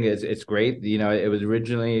I think it's great. It was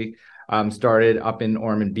originally started up in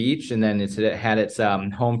Ormond Beach, and then it had its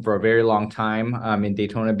home for a very long time in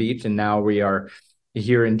Daytona Beach. And now we are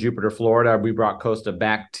here in Jupiter, Florida. We brought Costa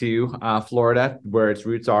back to Florida, where its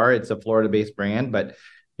roots are. It's a Florida-based brand, but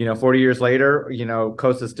 40 years later,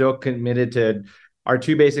 Costa is still committed to our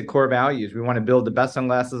 2 basic core values. We want to build the best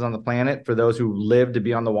sunglasses on the planet for those who live to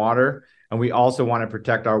be on the water, and we also want to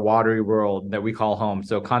protect our watery world that we call home.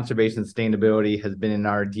 So conservation and sustainability has been in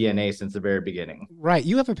our DNA since the very beginning. Right.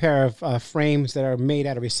 You have a pair of frames that are made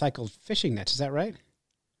out of recycled fishing nets. Is that right?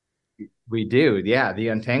 We do, yeah. The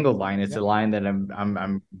Untangled line is a line that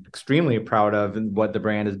I'm extremely proud of, and what the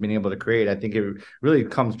brand has been able to create. I think it really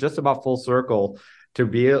comes just about full circle to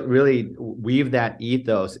really weave that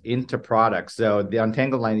ethos into products. So the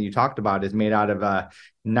Untangled line that you talked about is made out of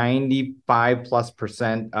 95+%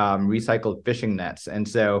 recycled fishing nets. And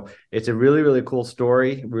so it's a really, really cool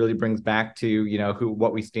story. It really brings back to,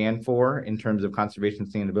 what we stand for in terms of conservation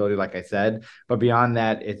sustainability, like I said. But beyond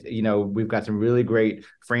that, it's, we've got some really great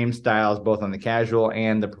frame styles, both on the casual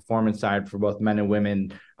and the performance side for both men and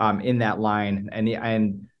women in that line.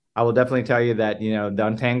 And I will definitely tell you that, the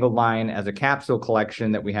Untangled line as a capsule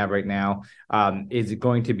collection that we have right now is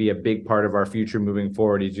going to be a big part of our future moving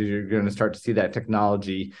forward. You're going to start to see that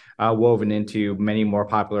technology woven into many more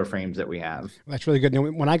popular frames that we have. That's really good. Now,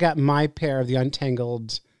 when I got my pair of the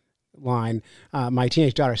Untangled line, my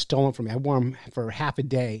teenage daughter stole them from me. I wore them for half a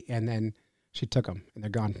day and then She took them, and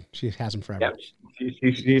they're gone. She has them forever.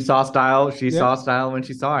 Yeah, she saw style. She Yeah. saw style when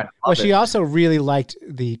she saw it. Well, she also really liked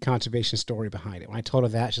the conservation story behind it. When I told her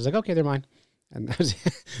that, she's like, "Okay, they're mine." And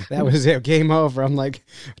that was it. Game over. I'm like,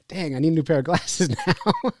 "Dang, I need a new pair of glasses now."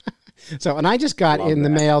 So, and I just got in the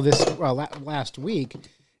mail last week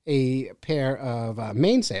a pair of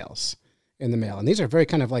mainsails in the mail, and these are very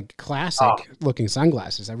kind of like classic looking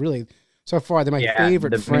sunglasses. So far they're my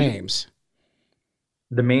favorite frames.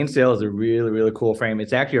 The mainsail is a really, really cool frame.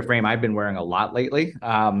 It's actually a frame I've been wearing a lot lately.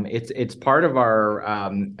 It's part of our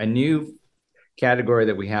a new category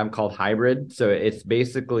that we have called hybrid. So it's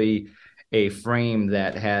basically a frame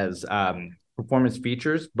that has performance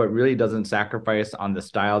features, but really doesn't sacrifice on the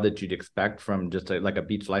style that you'd expect from just like a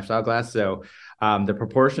beach lifestyle glass. So the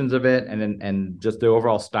proportions of it and just the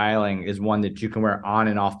overall styling is one that you can wear on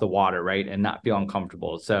and off the water, right, and not feel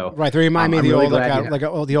uncomfortable. So right, they remind me of the old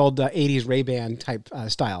the old 80s Ray-Ban type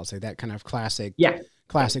styles, like that kind of classic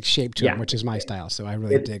shape to them, which is my style. So I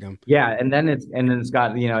really dig them. Yeah, and then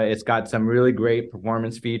it's got some really great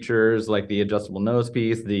performance features like the adjustable nose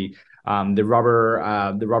piece, the rubber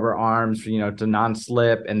arms, to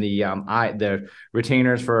non-slip, and the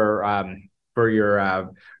retainers for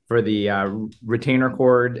the retainer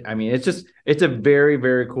cord. I mean, it's a very,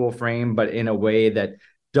 very cool frame, but in a way that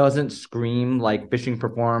doesn't scream like fishing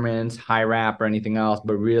performance, high wrap, or anything else,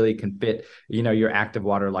 but really can fit, your active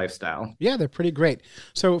water lifestyle. Yeah, they're pretty great.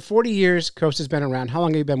 So 40 years Costa's been around. How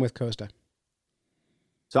long have you been with Costa?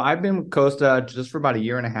 So I've been with Costa just for about 1.5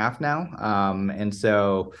 years now. And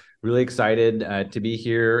so really excited to be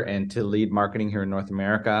here and to lead marketing here in North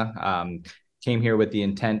America. Came here with the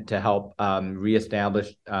intent to help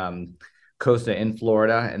reestablish Costa in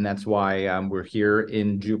Florida, and that's why we're here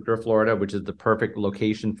in Jupiter, Florida, which is the perfect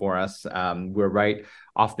location for us. We're right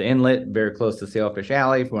off the inlet, very close to Sailfish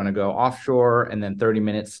Alley if we want to go offshore, and then 30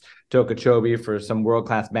 minutes to Okeechobee for some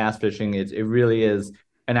world-class bass fishing. It really is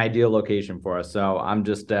an ideal location for us. So I'm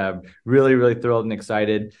just really, really thrilled and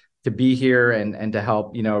excited to be here and to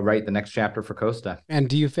help, write the next chapter for Costa. And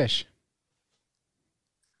do you fish?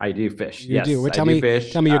 I do fish. You do. Well, tell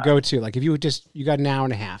me your go-to. Like if you got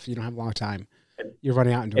 1.5 hours, you don't have a long time. You're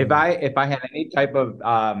running out and doing. If I had any type of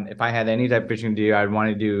fishing to do, I'd want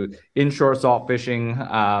to do inshore salt fishing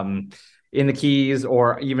in the Keys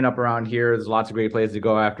or even up around here. There's lots of great places to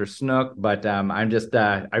go after snook, but I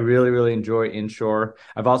really, really enjoy inshore.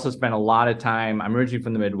 I've also spent a lot of time. I'm originally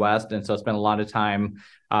from the Midwest, and so I spent a lot of time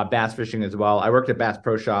bass fishing as well. I worked at Bass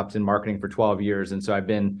Pro Shops in marketing for 12 years, and so I've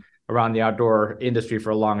been around the outdoor industry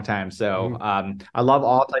for a long time. So I love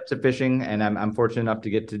all types of fishing, and I'm fortunate enough to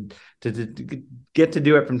get to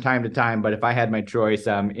do it from time to time. But if I had my choice,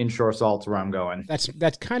 inshore salt's where I'm going.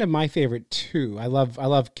 That's kind of my favorite too.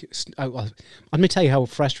 Let me tell you how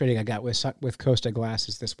frustrating I got with Costa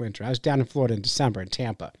glasses this winter. I was down in Florida in December in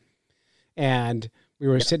Tampa, and we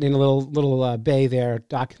were sitting in a little bay there,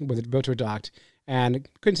 dock where the boats were docked, and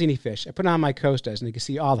couldn't see any fish. I put on my Costas, and you could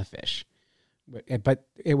see all the fish. But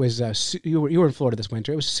it was you were in Florida this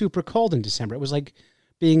winter. It was super cold in December. It was like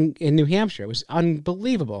being in New Hampshire. It was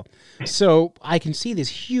unbelievable. So I can see this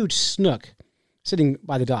huge snook sitting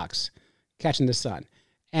by the docks, catching the sun.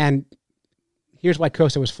 And here's why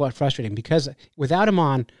Costa was frustrating, because without him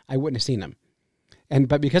on, I wouldn't have seen him.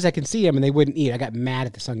 But because I can see him and they wouldn't eat, I got mad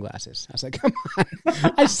at the sunglasses. I was like, come on,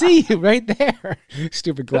 I see you right there.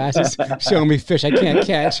 Stupid glasses showing me fish I can't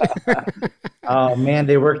catch. Oh, man,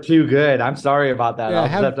 they work too good. I'm sorry about that. I'll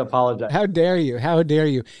have to apologize. How dare you? How dare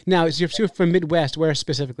you? Now, you're from Midwest. Where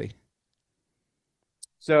specifically?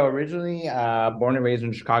 So originally born and raised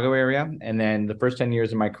in the Chicago area. And then the first 10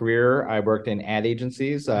 years of my career, I worked in ad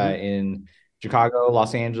agencies in Chicago,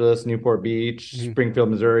 Los Angeles, Newport Beach,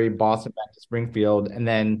 Springfield, Missouri, Boston, back to Springfield. And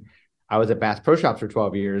then I was at Bass Pro Shops for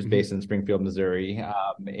 12 years based in Springfield, Missouri,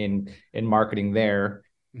 in marketing there.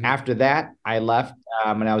 After that, I left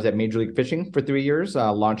and I was at Major League Fishing for 3 years,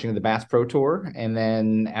 launching the Bass Pro Tour. And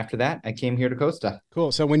then after that, I came here to Costa.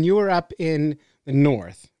 Cool. So when you were up in the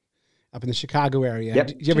north, up in the Chicago area,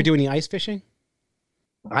 did you ever do any ice fishing?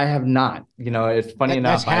 I have not. It's funny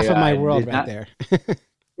enough. That's half of my world right there.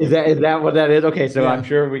 Is that what that is? Okay, so I'm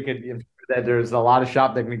sure we could. That there's a lot of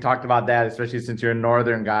shop that we talked about that, especially since you're a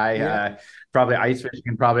northern guy. Probably ice fishing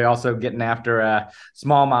and probably also getting after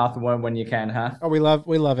smallmouth when you can, huh? Oh, we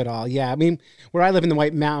love it all. Yeah, I mean, where I live in the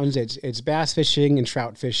White Mountains, it's bass fishing and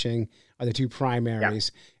trout fishing are the two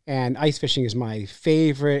primaries, and ice fishing is my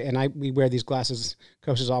favorite. And we wear these glasses,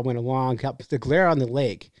 Costas all winter long. The glare on the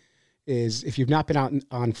lake is, if you've not been out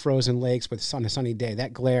on frozen lakes on a sunny day,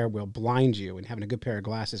 that glare will blind you, and having a good pair of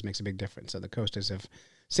glasses makes a big difference. So the Costas have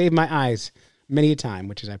saved my eyes many a time,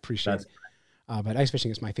 which is I appreciate. but ice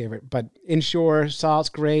fishing is my favorite. But inshore, salt's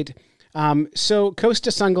great. So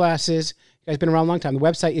Costa sunglasses, you guys been around a long time. The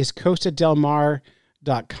website is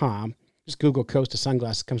costadelmar.com. Just Google Costa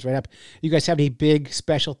sunglasses, comes right up. You guys have any big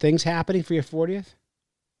special things happening for your 40th?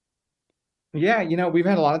 Yeah, we've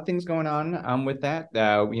had a lot of things going on with that.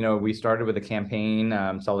 We started with a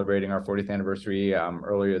campaign celebrating our 40th anniversary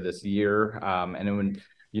earlier this year. And then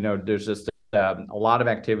there's just a lot of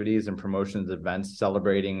activities and promotions, events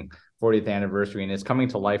celebrating 40th anniversary, and it's coming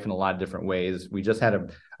to life in a lot of different ways. We just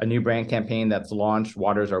had a new brand campaign that's launched,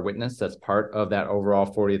 Water's Our Witness. That's part of that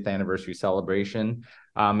overall 40th anniversary celebration.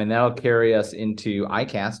 And that'll carry us into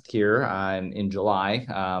ICAST here in July,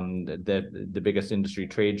 the biggest industry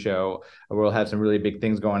trade show. We'll have some really big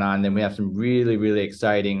things going on. Then we have some really, really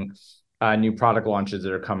exciting new product launches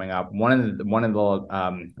that are coming up. One of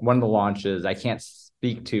the launches I can't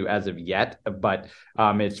speak to as of yet, but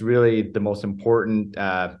it's really the most important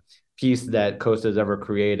piece that Costa has ever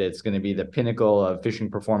created. It's going to be the pinnacle of fishing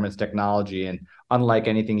performance technology and unlike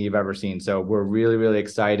anything you've ever seen. So we're really, really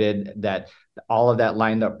excited that all of that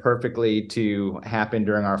lined up perfectly to happen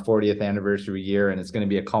during our 40th anniversary year. And it's going to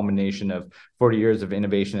be a culmination of 40 years of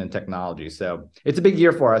innovation and technology. So it's a big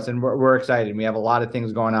year for us, and we're excited. We have a lot of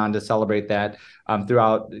things going on to celebrate that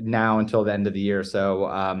throughout now until the end of the year. So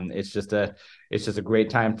it's just a great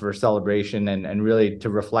time for celebration and really to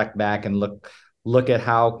reflect back and look at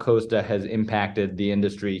how Costa has impacted the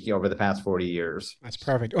industry over the past 40 years. That's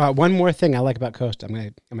perfect. One more thing I like about Costa,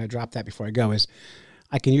 I'm gonna drop that before I go, is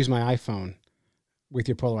I can use my iPhone with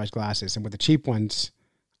your polarized glasses, and with the cheap ones,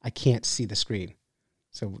 I can't see the screen.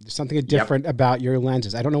 So there's something different about your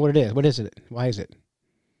lenses. I don't know what it is. What is it? Why is it?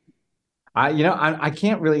 I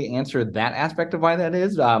can't really answer that aspect of why that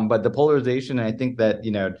is, but the polarization, I think that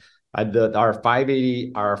our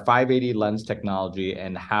 580 lens technology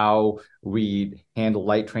and how we handle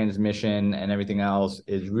light transmission and everything else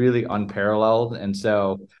is really unparalleled. And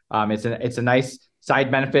so it's a nice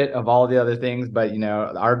side benefit of all the other things. But,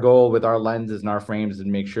 our goal with our lenses and our frames is to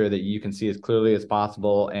make sure that you can see as clearly as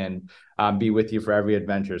possible and be with you for every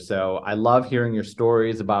adventure. So I love hearing your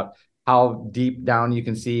stories about how deep down you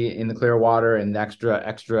can see in the clear water and the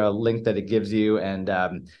extra length that it gives you. And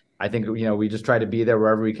I think, we just try to be there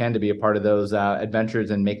wherever we can to be a part of those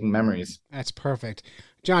adventures and making memories. That's perfect.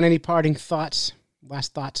 John, any parting thoughts?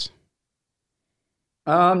 Last thoughts?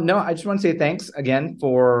 No, I just want to say thanks again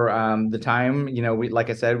for the time. Like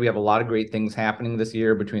I said, we have a lot of great things happening this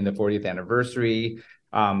year between the 40th anniversary.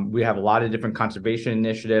 We have a lot of different conservation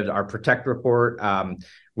initiatives. Our Protect report,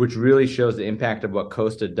 which really shows the impact of what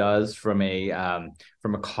Costa does from a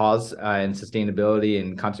cause and sustainability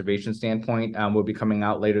and conservation standpoint, will be coming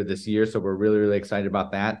out later this year. So we're really, really excited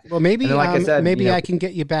about that. Well, maybe, like I said, I can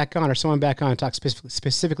get you back on or someone back on and talk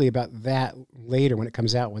specifically about that later when it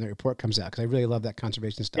comes out, when the report comes out, because I really love that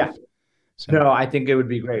conservation stuff. Yeah. So. No, I think it would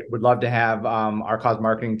be great. Would love to have our cause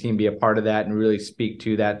marketing team be a part of that and really speak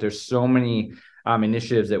to that. There's so many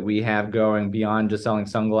initiatives that we have going beyond just selling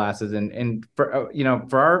sunglasses, and for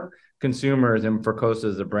for our consumers and for Costa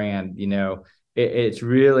as a brand, it's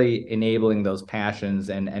really enabling those passions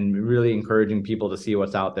and really encouraging people to see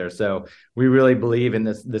what's out there. So we really believe in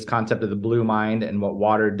this concept of the blue mind and what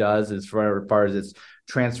water does as far as its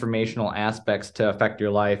transformational aspects to affect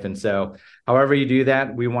your life. And so however you do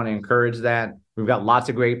that, we want to encourage that. We've got lots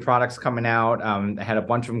of great products coming out. I had a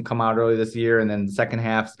bunch of them come out early this year, and then the second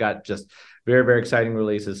half's got just very, very exciting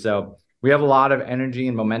releases. So we have a lot of energy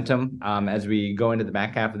and momentum as we go into the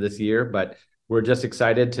back half of this year, but we're just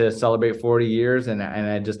excited to celebrate 40 years. And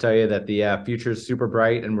I just tell you that the future is super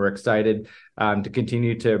bright, and we're excited to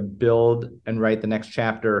continue to build and write the next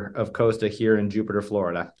chapter of Costa here in Jupiter,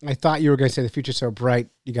 Florida. I thought you were going to say the future's so bright,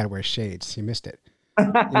 you got to wear shades. You missed it.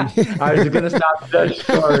 I was going to stop just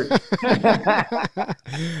short.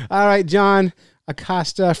 All right, John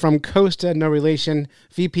Acosta from Costa, no relation,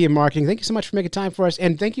 VP of Marketing. Thank you so much for making time for us,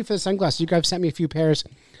 and thank you for the sunglasses. You guys have sent me a few pairs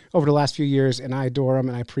over the last few years, and I adore them,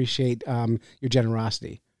 and I appreciate your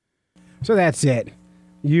generosity. So that's it.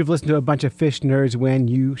 You've listened to a bunch of fish nerds when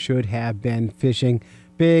you should have been fishing.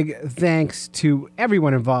 Big thanks to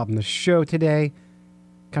everyone involved in the show today.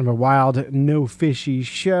 Kind of a wild, no fishy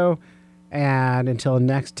show. And until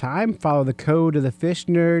next time, follow the code of the fish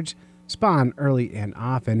nerds, spawn early and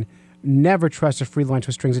often, never trust a free lunch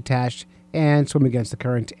with strings attached, and swim against the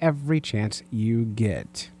current every chance you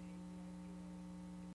get.